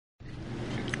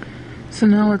So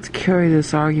now let's carry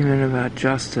this argument about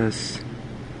justice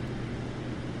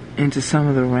into some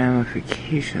of the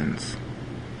ramifications,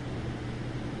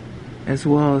 as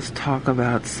well as talk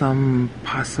about some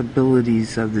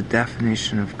possibilities of the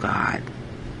definition of God.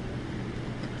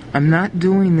 I'm not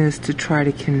doing this to try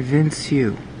to convince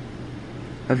you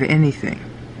of anything.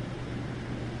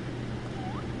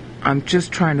 I'm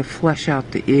just trying to flesh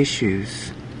out the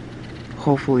issues,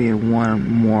 hopefully in one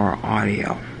more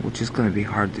audio, which is going to be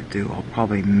hard to do. I'll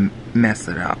probably mess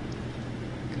it up.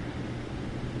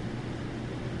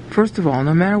 First of all,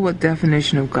 no matter what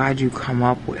definition of God you come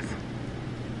up with,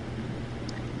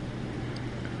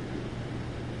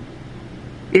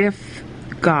 if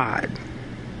God,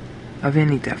 of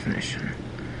any definition,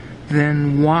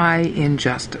 then why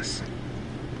injustice?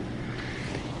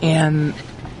 And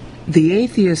the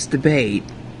Atheist Debate,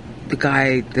 the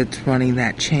guy that's running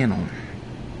that channel,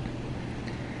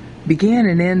 began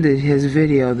and ended his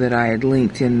video that I had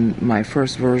linked in my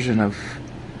first version of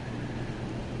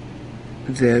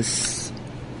this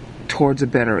Towards a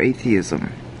Better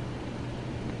Atheism.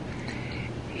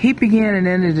 He began and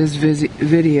ended his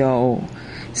video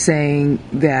saying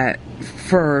that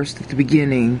first, at the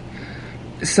beginning,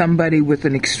 somebody with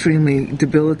an extremely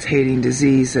debilitating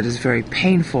disease that is very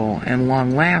painful and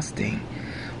long-lasting,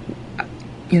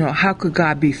 how could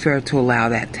God be fair to allow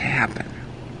that to happen?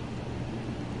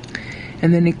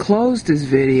 And then he closed his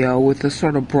video with a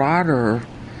sort of broader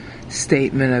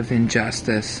statement of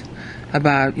injustice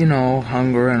about,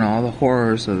 hunger and all the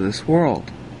horrors of this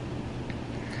world.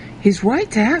 He's right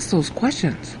to ask those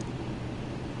questions.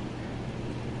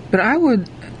 But I would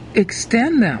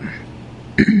extend them.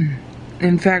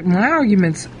 In fact, my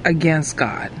arguments against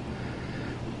God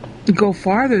go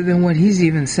farther than what he's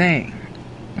even saying.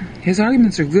 His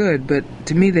arguments are good, but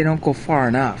to me they don't go far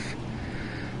enough.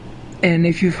 And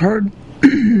if you've heard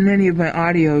many of my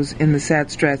audios in the Sat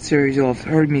Strat series, you'll have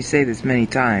heard me say this many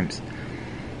times.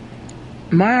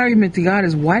 My argument to God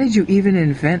is, why did you even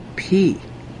invent P?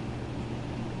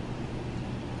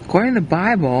 According to the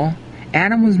Bible,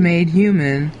 Adam was made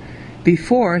human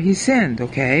before he sinned,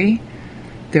 okay?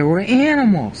 There were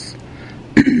animals.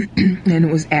 And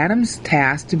it was Adam's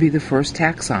task to be the first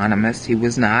taxonomist. He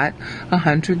was not a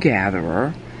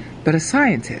hunter-gatherer, but a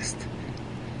scientist.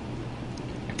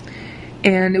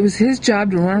 And it was his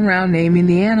job to run around naming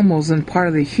the animals, and part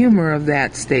of the humor of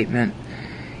that statement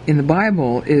in the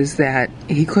Bible is that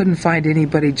he couldn't find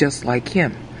anybody just like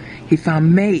him. He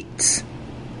found mates.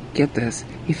 Get this.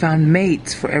 He found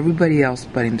mates for everybody else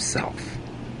but himself.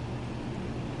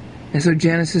 And so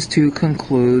Genesis 2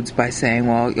 concludes by saying,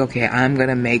 well, okay, I'm going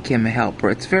to make him a helper.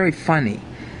 It's very funny.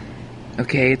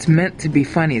 Okay, it's meant to be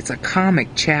funny. It's a comic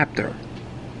chapter.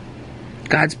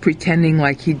 God's pretending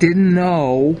like he didn't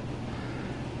know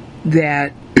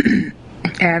that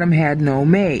Adam had no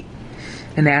mate.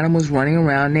 And Adam was running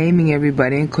around naming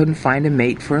everybody and couldn't find a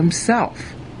mate for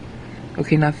himself.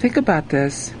 Okay, now think about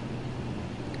this.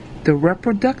 The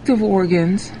reproductive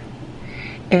organs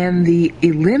and the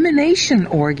elimination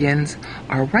organs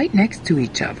are right next to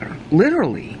each other.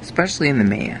 Literally, especially in the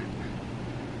man.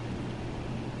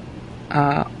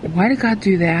 Why did God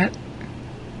do that?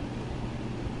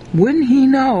 Wouldn't he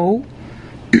know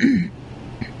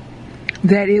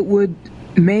that it would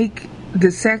make the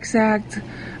sex act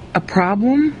a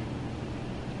problem?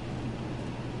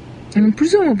 And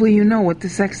presumably you know what the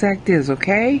sex act is,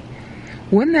 okay?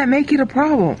 Wouldn't that make it a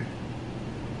problem?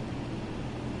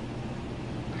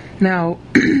 Now,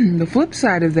 the flip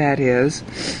side of that is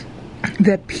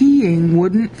that peeing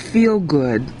wouldn't feel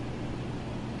good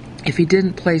if he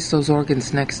didn't place those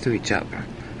organs next to each other.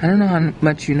 I don't know how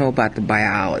much you know about the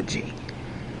biology,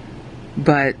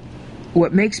 but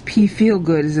what makes pee feel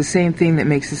good is the same thing that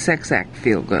makes the sex act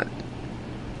feel good.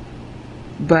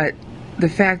 But the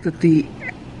fact that the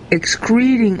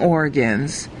excreting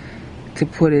organs, to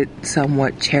put it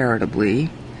somewhat charitably,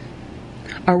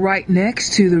 are right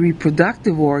next to the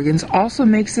reproductive organs also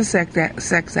makes the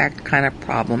sex act kind of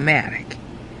problematic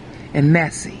and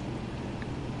messy.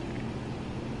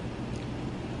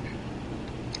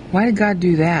 Why did God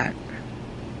do that?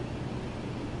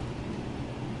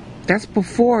 That's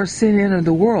before sin entered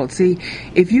the world. See,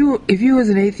 if you as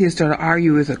an atheist are to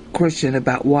argue with a Christian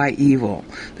about why evil,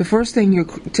 the first thing your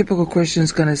typical Christian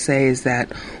is going to say is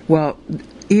that, well,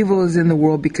 evil is in the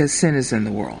world because sin is in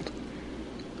the world.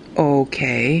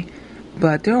 Okay,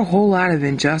 but there are a whole lot of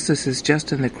injustices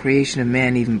just in the creation of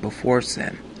man even before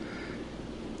sin.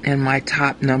 And my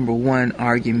top number one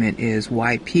argument is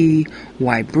why pee,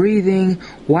 why breathing,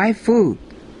 why food?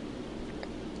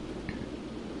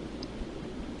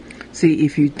 See,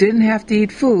 if you didn't have to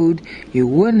eat food, you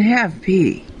wouldn't have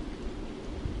pee.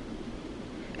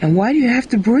 And why do you have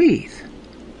to breathe?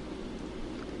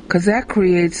 Because that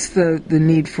creates the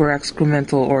need for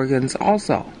excremental organs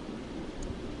also.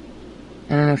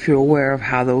 I don't know if you're aware of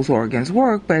how those organs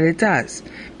work, but it does.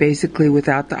 Basically,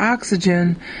 without the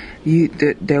oxygen,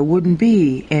 there wouldn't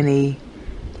be any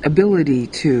ability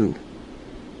to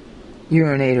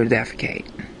urinate or defecate.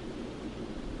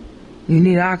 You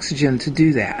need oxygen to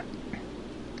do that.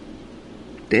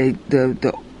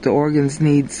 The organs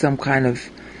need some kind of,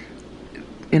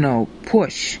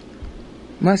 push,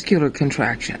 muscular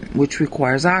contraction, which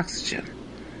requires oxygen.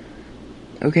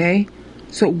 Okay?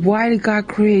 So why did God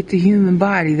create the human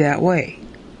body that way?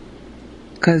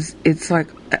 Because it's like,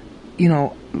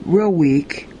 real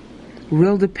weak,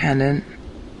 real dependent,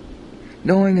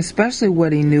 knowing especially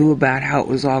what he knew about how it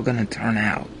was all going to turn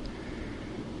out.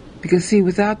 Because see,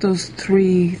 without those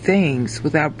three things,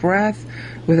 without breath,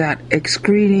 without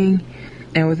excreting,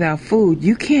 and without food,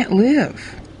 you can't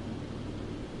live.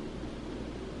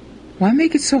 Why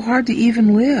make it so hard to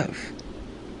even live?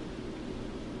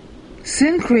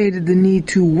 Sin created the need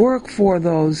to work for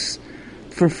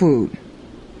food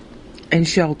and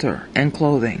shelter and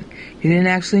clothing. You didn't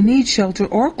actually need shelter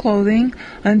or clothing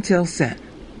until sin.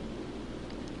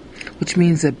 Which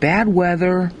means that bad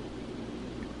weather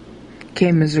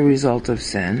came as a result of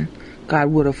sin. God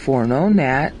would have foreknown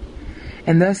that.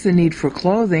 And thus the need for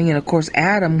clothing. And of course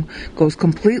Adam goes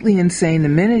completely insane the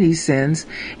minute he sins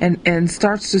and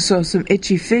starts to sow some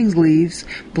itchy fig leaves,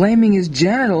 blaming his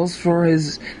genitals for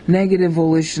his negative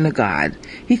volition of God.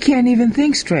 He can't even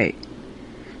think straight.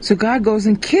 So God goes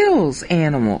and kills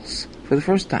animals for the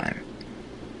first time.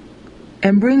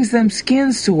 And brings them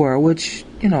skins to wear, which,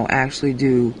 actually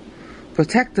do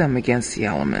protect them against the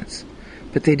elements.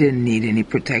 But they didn't need any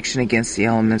protection against the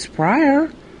elements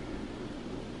prior.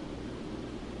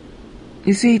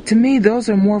 You see, to me, those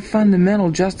are more fundamental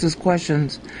justice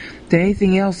questions than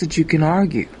anything else that you can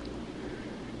argue.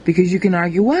 Because you can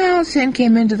argue, well, sin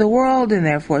came into the world, and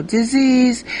therefore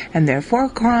disease, and therefore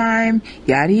crime,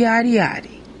 yada, yada, yada.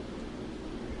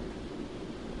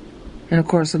 And of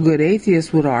course, a good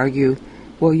atheist would argue,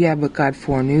 well, yeah, but God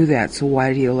foreknew that, so why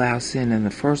did he allow sin in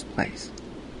the first place?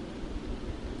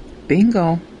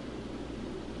 Bingo.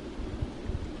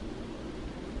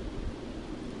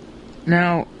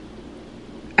 Now,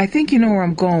 I think you know where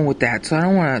I'm going with that, so I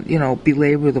don't want to,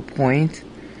 belabor the point.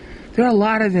 There are a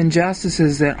lot of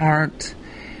injustices that aren't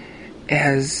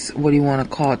as, what do you want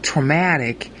to call it,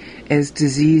 traumatic as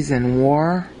disease and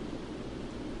war.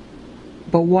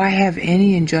 But why have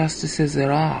any injustices at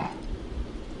all?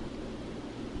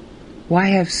 Why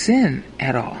have sin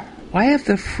at all? Why have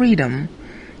the freedom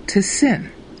to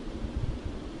sin?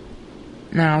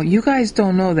 Now, you guys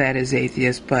don't know that as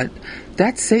atheists, but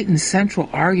that's Satan's central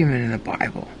argument in the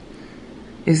Bible,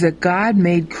 is that God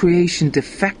made creation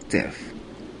defective,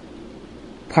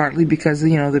 partly because of,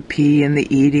 the pee and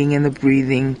the eating and the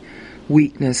breathing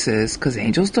weaknesses, because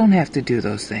angels don't have to do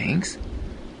those things.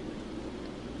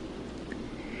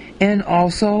 And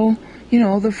also,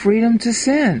 the freedom to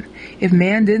sin. If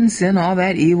man didn't sin, all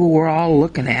that evil we're all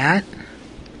looking at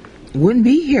wouldn't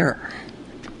be here.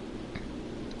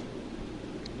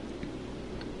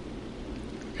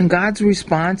 And God's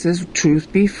response is,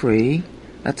 truth be free.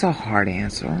 That's a hard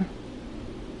answer.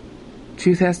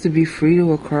 Truth has to be free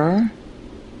to occur.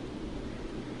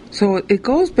 So it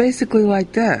goes basically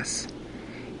like this.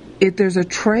 If there's a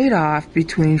trade-off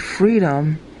between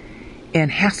freedom and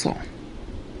hassle.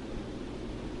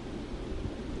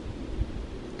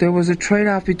 There was a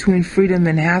trade-off between freedom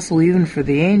and hassle even for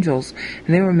the angels,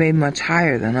 and they were made much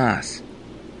higher than us.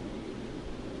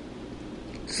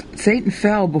 Satan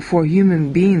fell before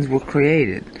human beings were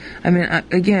created. I mean,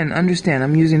 again, understand,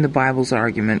 I'm using the Bible's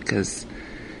argument because,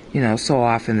 so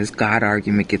often this God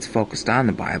argument gets focused on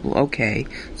the Bible. Okay,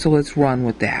 so let's run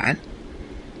with that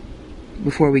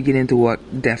before we get into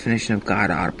what definition of God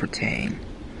ought to pertain.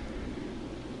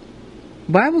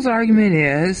 The Bible's argument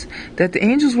is that the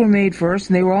angels were made first,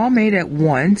 and they were all made at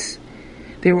once.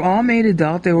 They were all made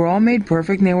adult, they were all made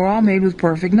perfect, and they were all made with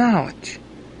perfect knowledge.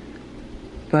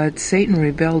 But Satan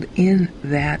rebelled in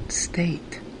that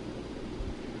state.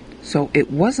 So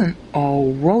it wasn't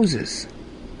all roses.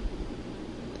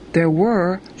 There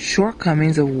were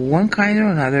shortcomings of one kind or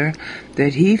another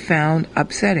that he found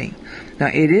upsetting. Now,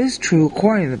 it is true,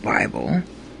 according to the Bible,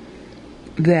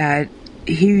 that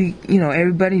he,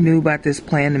 everybody knew about this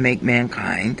plan to make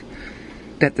mankind,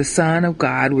 that the Son of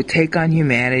God would take on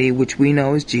humanity, which we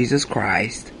know is Jesus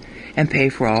Christ, and pay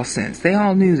for all sins. They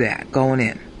all knew that going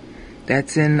in.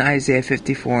 That's in Isaiah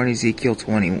 54 and Ezekiel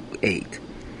 28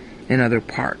 and other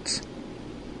parts.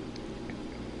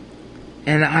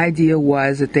 And the idea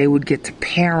was that they would get to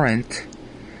parent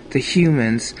the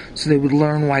humans so they would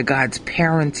learn why God's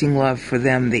parenting love for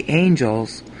them, the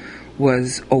angels,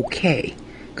 was okay.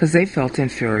 Because they felt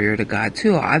inferior to God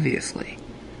too, obviously.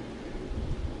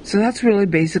 So that's really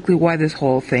basically why this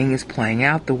whole thing is playing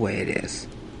out the way it is.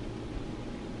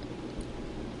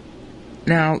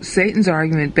 Now, Satan's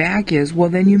argument back is, well,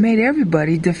 then you made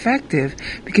everybody defective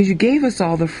because you gave us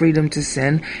all the freedom to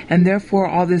sin, and therefore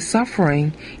all this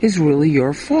suffering is really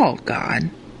your fault, God.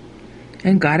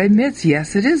 And God admits,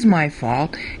 yes, it is my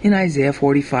fault in Isaiah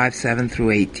 45, 7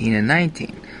 through 18 and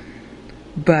 19.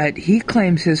 But he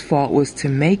claims his fault was to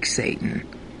make Satan.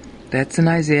 That's in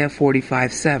Isaiah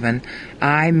 45, 7.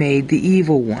 I made the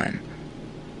evil one.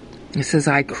 It says,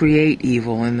 I create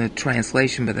evil in the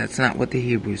translation, but that's not what the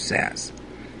Hebrew says.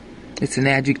 It's an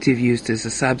adjective used as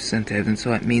a substantive, and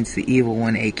so it means the evil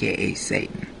one, aka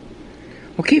Satan.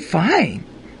 Okay, fine.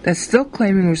 That's still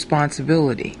claiming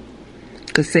responsibility,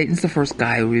 because Satan's the first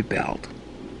guy who rebelled.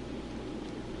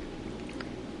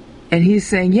 And he's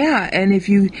saying, yeah, and if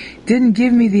you didn't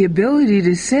give me the ability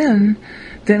to sin,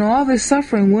 then all this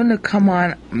suffering wouldn't have come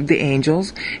on the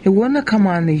angels. It wouldn't have come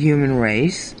on the human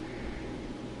race.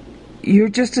 You're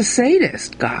just a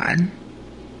sadist, God. And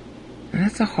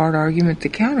that's a hard argument to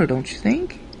counter, don't you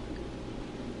think?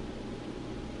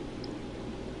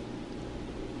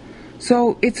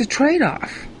 So it's a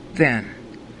trade-off, then.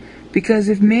 Because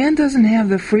if man doesn't have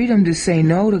the freedom to say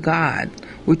no to God,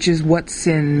 which is what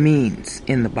sin means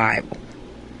in the Bible,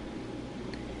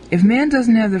 if man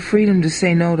doesn't have the freedom to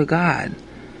say no to God,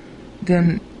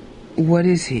 then what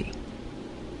is he?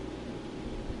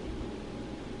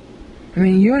 I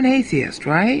mean, you're an atheist,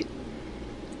 right?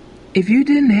 If you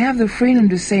didn't have the freedom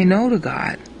to say no to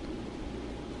God,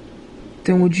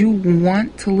 then would you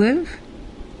want to live?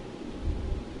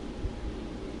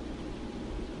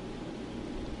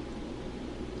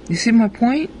 You see my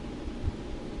point?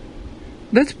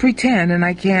 Let's pretend, and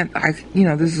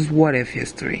this is what if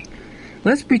history.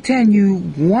 Let's pretend you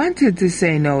wanted to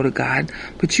say no to God,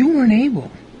 but you weren't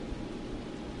able.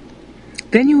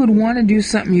 Then you would want to do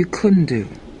something you couldn't do.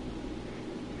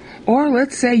 Or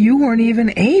let's say you weren't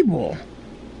even able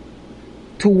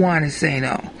to want to say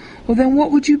no. Well, then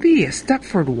what would you be? A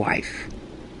Stepford wife.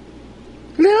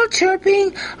 Little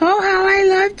chirping, oh, how I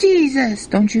love Jesus.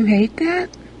 Don't you hate that?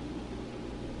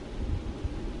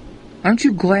 Aren't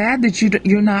you glad that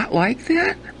you're not like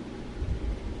that?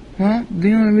 Well,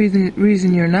 the only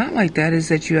reason you're not like that is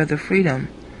that you have the freedom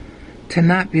to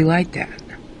not be like that.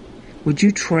 Would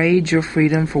you trade your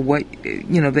freedom for what,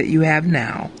 that you have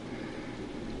now,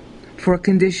 for a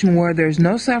condition where there's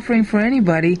no suffering for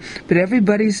anybody, but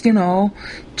everybody's,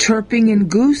 chirping in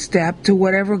goose step to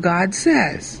whatever God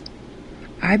says?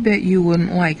 I bet you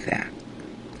wouldn't like that.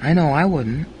 I know I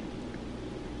wouldn't.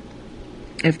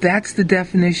 If that's the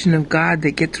definition of God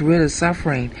that gets rid of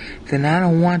suffering, then I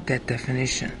don't want that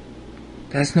definition.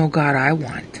 That's no God I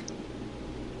want.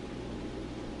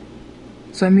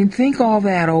 So, think all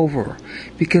that over,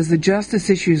 because the justice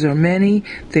issues are many,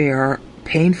 they are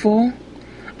painful.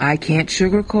 I can't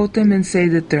sugarcoat them and say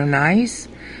that they're nice,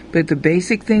 but the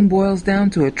basic thing boils down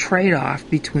to a trade-off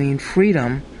between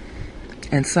freedom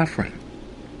and suffering.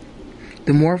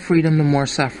 The more freedom, the more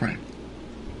suffering.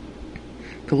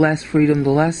 The less freedom, the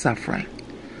less suffering.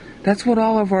 That's what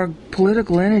all of our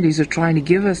political entities are trying to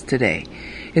give us today,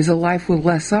 is a life with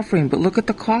less suffering, but look at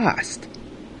the cost.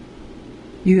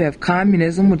 You have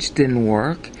communism, which didn't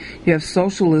work. You have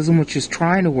socialism, which is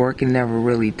trying to work and never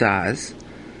really does.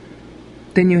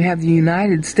 Then you have the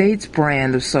United States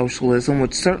brand of socialism,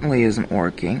 which certainly isn't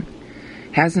working.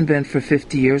 Hasn't been for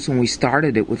 50 years when we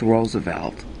started it with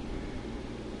Roosevelt.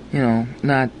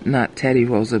 Not Teddy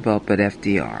Roosevelt, but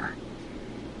FDR.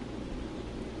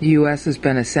 The U.S. has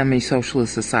been a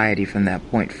semi-socialist society from that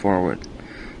point forward,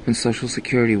 when Social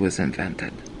Security was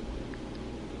invented.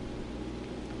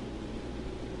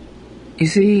 You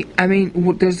see,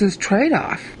 there's this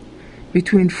trade-off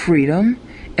between freedom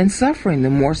and suffering.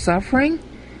 The more suffering,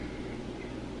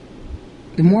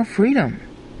 the more freedom.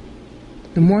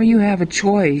 The more you have a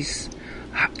choice,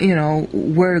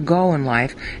 where to go in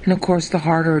life. And of course, the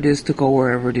harder it is to go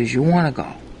wherever it is you want to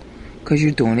go, because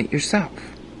you're doing it yourself.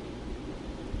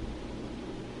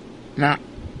 Now,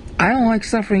 I don't like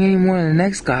suffering any more than the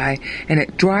next guy, and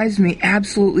it drives me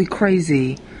absolutely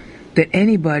crazy that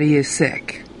anybody is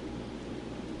sick.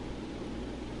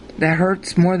 That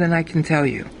hurts more than I can tell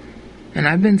you. And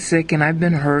I've been sick, and I've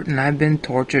been hurt, and I've been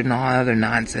tortured, and all other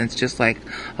nonsense, just like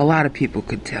a lot of people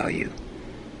could tell you.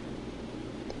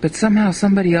 But somehow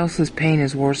somebody else's pain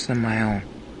is worse than my own.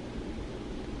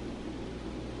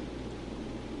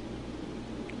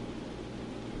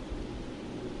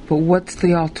 But what's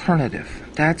the alternative?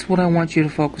 That's what I want you to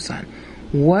focus on.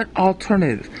 What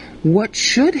alternative? What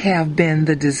should have been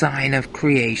the design of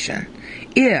creation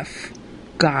if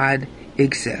God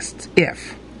exists?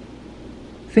 If.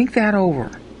 Think that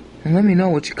over and let me know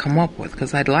what you come up with,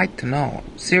 because I'd like to know.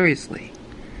 Seriously.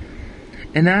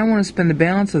 And now I want to spend the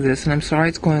balance of this, and I'm sorry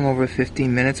it's going over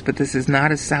 15 minutes, but this is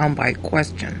not a soundbite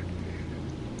question.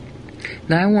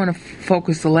 Now I want to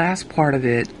focus the last part of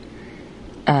it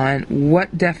on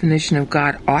what definition of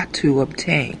God ought to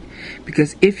obtain.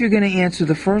 Because if you're going to answer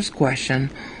the first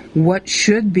question, what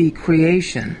should be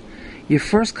creation, you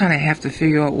first kind of have to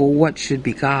figure out, well, what should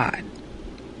be God?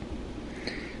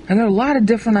 And there are a lot of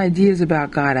different ideas about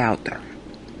God out there,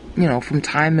 from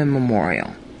time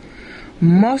immemorial.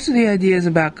 Most of the ideas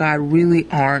about God really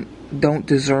don't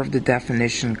deserve the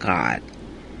definition God.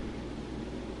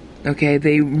 Okay,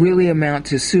 they really amount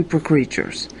to super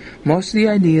creatures. Most of the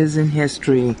ideas in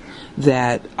history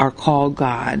that are called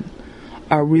God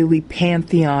are really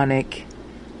pantheonic,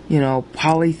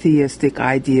 polytheistic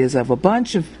ideas of a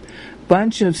bunch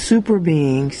of super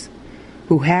beings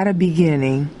who had a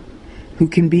beginning, who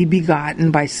can be begotten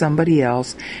by somebody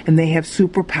else, and they have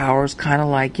superpowers, kind of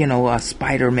like, a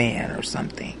Spider-Man or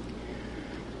something.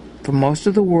 For most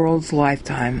of the world's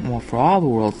lifetime, well, for all the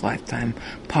world's lifetime,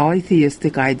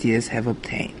 polytheistic ideas have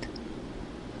obtained.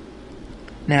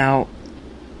 Now,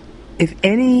 if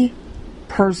any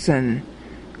person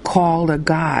called a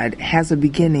God has a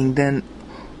beginning, then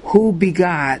who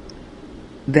begot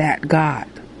that God?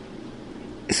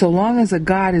 So long as a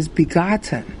God is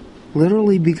begotten,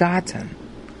 literally begotten,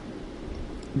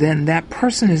 then that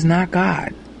person is not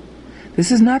God. This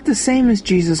is not the same as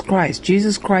Jesus Christ.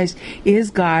 Jesus Christ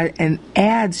is God and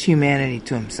adds humanity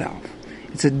to himself.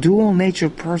 It's a dual nature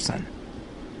person.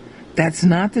 That's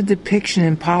not the depiction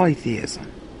in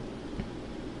polytheism.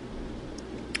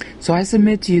 So I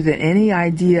submit to you that any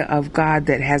idea of God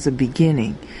that has a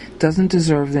beginning doesn't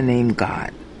deserve the name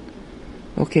God.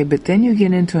 Okay, but then you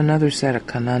get into another set of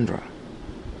conundra.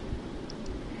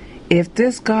 If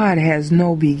this God has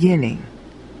no beginning,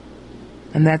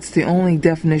 and that's the only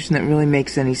definition that really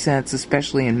makes any sense,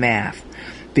 especially in math,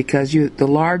 because the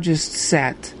largest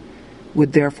set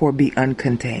would therefore be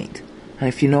uncontained. And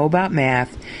if you know about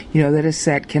math, you know that a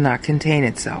set cannot contain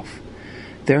itself.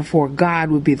 Therefore,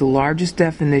 God would be the largest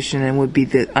definition and would be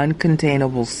the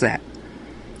uncontainable set.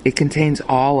 It contains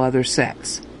all other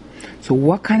sets. So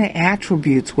what kind of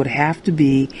attributes would have to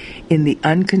be in the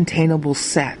uncontainable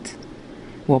set?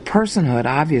 Well, personhood,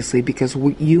 obviously, because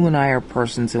you and I are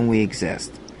persons and we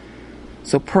exist.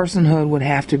 So personhood would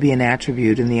have to be an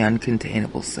attribute in the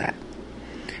uncontainable set.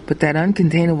 But that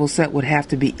uncontainable set would have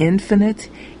to be infinite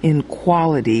in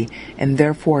quality and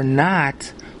therefore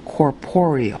not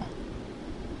corporeal.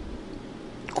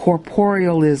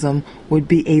 Corporealism would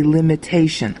be a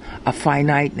limitation, a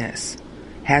finiteness,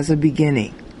 has a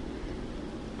beginning.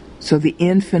 So the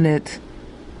infinite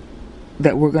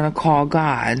that we're going to call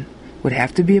God would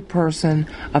have to be a person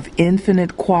of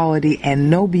infinite quality and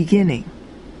no beginning.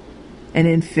 And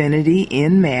infinity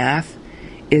in math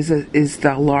is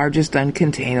the largest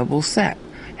uncontainable set.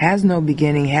 Has no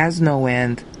beginning, has no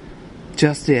end,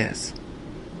 just is.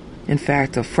 In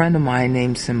fact, a friend of mine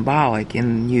named Symbolic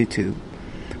in YouTube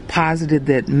posited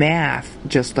that math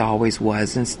just always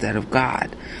was instead of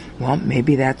God. Well,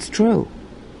 maybe that's true.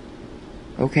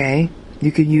 Okay?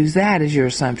 You could use that as your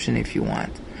assumption if you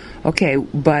want. Okay,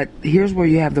 but here's where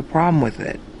you have the problem with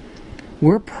it.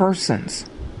 We're persons.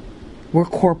 We're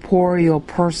corporeal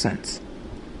persons.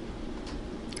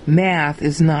 Math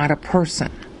is not a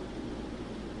person.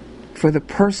 For the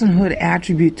personhood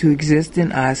attribute to exist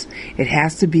in us, it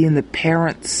has to be in the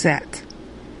parent set.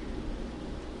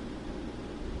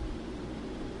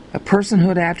 A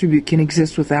personhood attribute can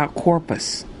exist without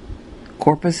corpus.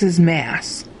 Corpus is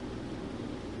mass.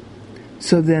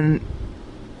 So then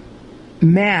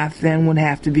math then would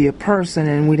have to be a person,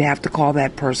 and we'd have to call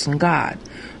that person God.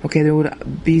 Okay, there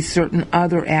would be certain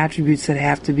other attributes that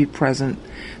have to be present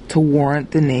to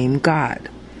warrant the name God.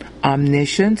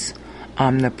 Omniscience,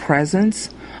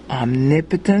 omnipresence,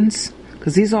 omnipotence,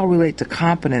 because these all relate to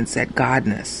competence at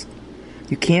Godness.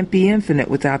 You can't be infinite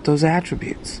without those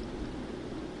attributes.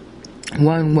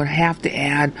 One would have to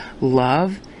add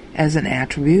love as an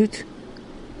attribute,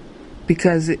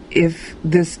 because if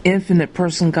this infinite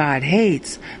person God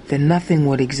hates, then nothing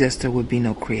would exist. There would be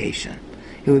no creation.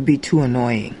 It would be too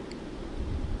annoying.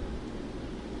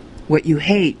 What you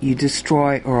hate, you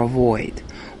destroy or avoid.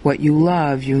 What you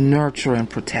love, you nurture and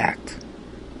protect.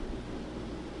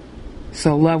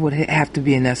 So love would have to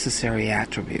be a necessary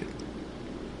attribute.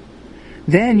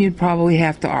 Then you'd probably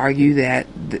have to argue that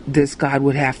this God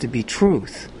would have to be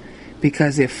truth.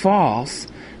 Because if false,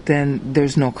 then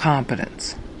there's no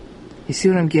competence. You see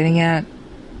what I'm getting at?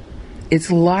 It's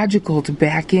logical to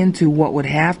back into what would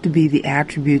have to be the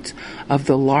attributes of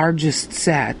the largest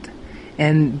set,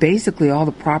 and basically all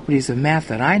the properties of math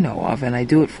that I know of, and I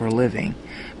do it for a living,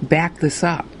 back this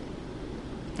up.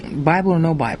 Bible or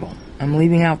no Bible. I'm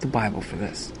leaving out the Bible for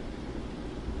this.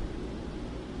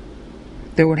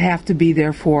 There would have to be,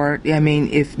 therefore,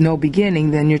 if no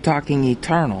beginning, then you're talking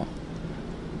eternal.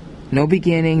 No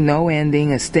beginning, no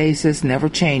ending, a stasis, never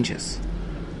changes.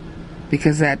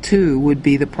 Because that too would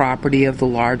be the property of the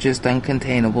largest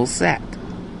uncontainable set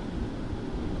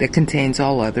that contains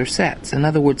all other sets. In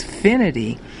other words,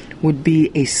 finity would be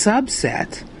a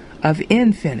subset of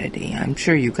infinity. I'm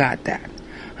sure you got that.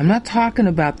 I'm not talking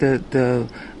about the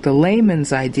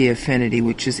layman's idea of finity,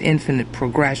 which is infinite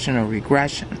progression or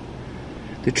regression.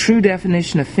 The true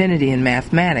definition of finity in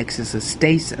mathematics is a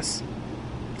stasis.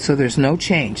 So there's no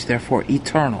change, therefore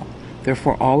eternal.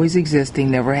 Therefore always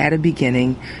existing, never had a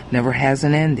beginning, never has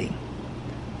an ending.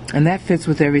 And that fits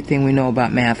with everything we know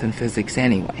about math and physics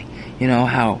anyway. You know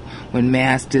how when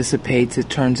mass dissipates it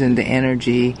turns into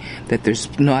energy, that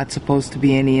there's not supposed to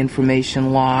be any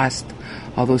information lost,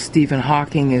 although Stephen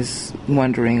Hawking is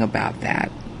wondering about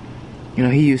that. You know,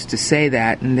 he used to say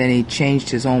that, and then he changed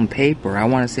his own paper. I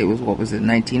want to say it was,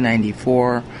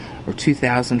 1994 or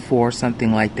 2004,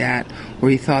 something like that, where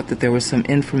he thought that there was some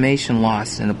information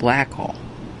lost in a black hole.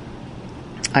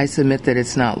 I submit that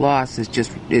it's not lost, it's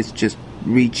just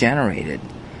regenerated.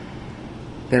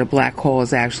 That a black hole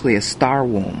is actually a star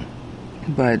womb.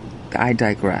 But I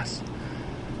digress.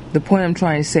 The point I'm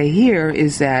trying to say here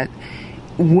is that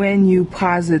when you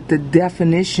posit the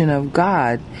definition of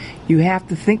God, you have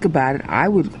to think about it, I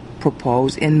would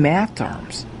propose, in math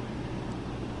terms.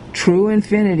 True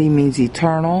infinity means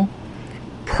eternal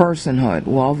personhood.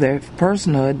 Well, there's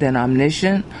personhood, then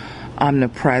omniscient,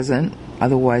 omnipresent,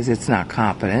 otherwise it's not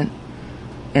competent,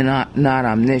 and not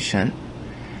omniscient.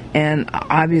 And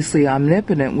obviously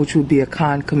omnipotent, which would be a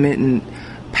concomitant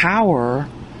power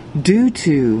due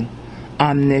to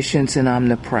omniscience and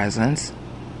omnipresence.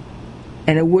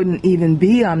 And it wouldn't even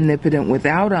be omnipotent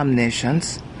without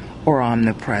omniscience or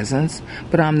omnipresence,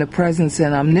 but omnipresence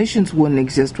and omniscience wouldn't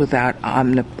exist without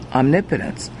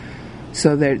omnipotence.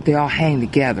 So they all hang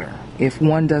together. If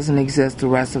one doesn't exist, the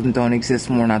rest of them don't exist,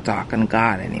 and we're not talking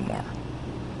God anymore.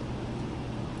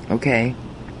 Okay?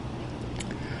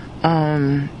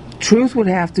 Truth would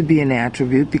have to be an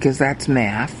attribute because that's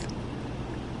math.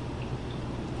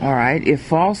 Alright, if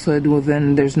falsehood, well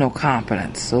then there's no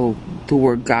competence. So the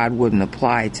word God wouldn't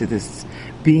apply to this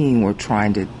being we're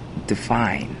trying to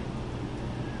define.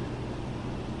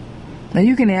 Now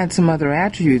you can add some other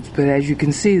attributes, but as you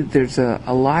can see, there's a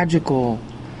logical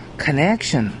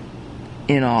connection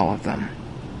in all of them.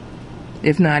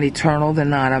 If not eternal, then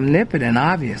not omnipotent,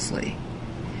 obviously.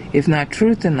 If not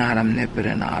truth, then not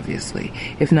omnipotent, obviously.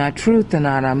 If not truth, then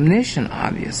not omniscient,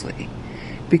 obviously.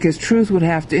 Because truth would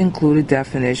have to include a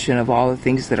definition of all the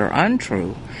things that are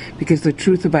untrue, because the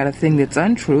truth about a thing that's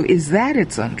untrue is that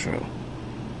it's untrue.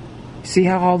 See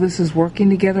how all this is working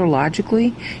together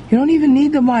logically? You don't even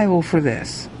need the Bible for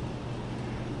this.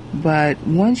 But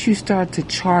once you start to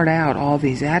chart out all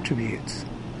these attributes,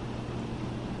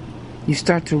 you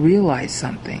start to realize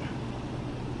something.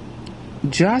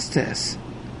 Justice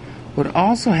would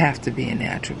also have to be an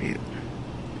attribute.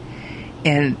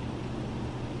 And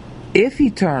if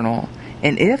eternal,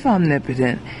 and if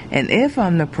omnipotent, and if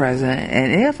omnipresent,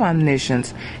 and if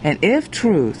omniscience, and if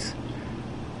truth,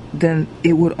 then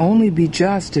it would only be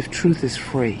just if truth is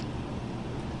free.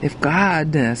 If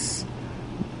Godness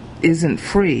isn't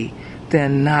free,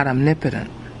 then not omnipotent.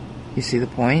 You see the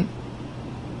point?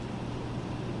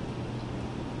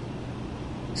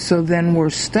 So then we're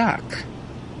stuck.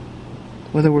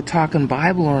 Whether we're talking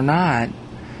Bible or not,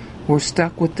 we're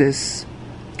stuck with this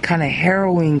kind of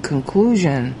harrowing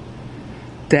conclusion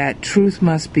that truth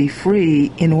must be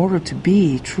free in order to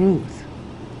be truth.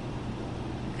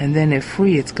 And then if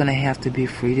free, it's going to have to be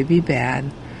free to be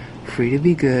bad, free to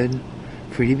be good,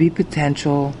 free to be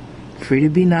potential, free to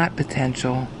be not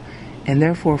potential, and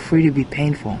therefore free to be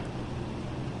painful.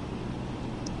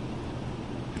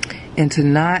 And to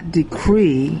not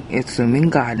decree,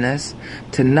 assuming godness,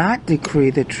 to not decree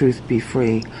that truth be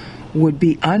free would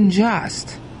be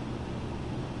unjust.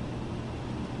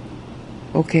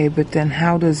 Okay, but then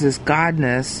how does this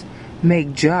godness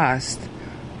make just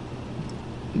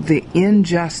the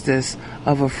injustice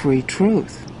of a free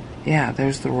truth? Yeah,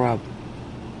 there's the rub.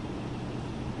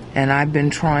 And I've been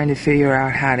trying to figure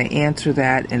out how to answer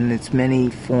that in its many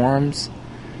forms.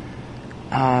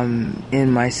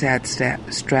 in my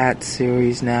Strat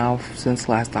series now since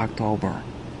last October.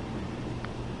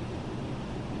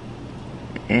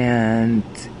 And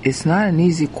it's not an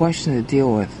easy question to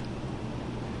deal with.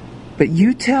 But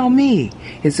you tell me,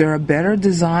 is there a better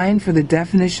design for the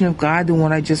definition of God than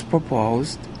what I just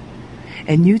proposed?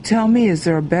 And you tell me, is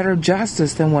there a better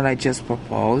justice than what I just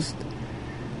proposed?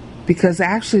 Because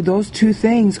actually those two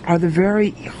things are the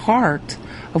very heart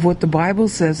of what the Bible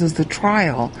says is the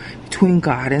trial between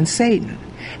God and Satan.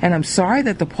 And I'm sorry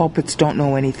that the pulpits don't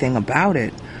know anything about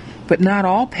it, but not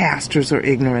all pastors are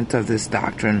ignorant of this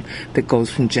doctrine that goes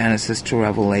from Genesis to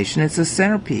Revelation. It's a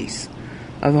centerpiece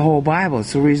of the whole Bible.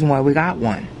 It's the reason why we got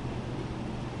one.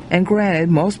 And granted,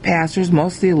 most pastors,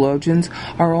 most theologians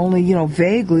are only,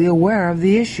 vaguely aware of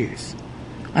the issues.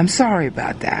 I'm sorry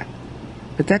about that.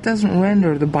 But that doesn't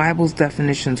render the Bible's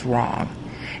definitions wrong.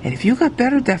 And if you got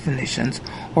better definitions,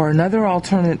 or another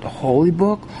alternate holy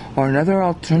book, or another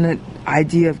alternate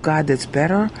idea of God that's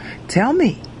better, tell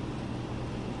me.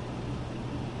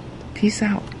 Peace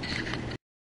out.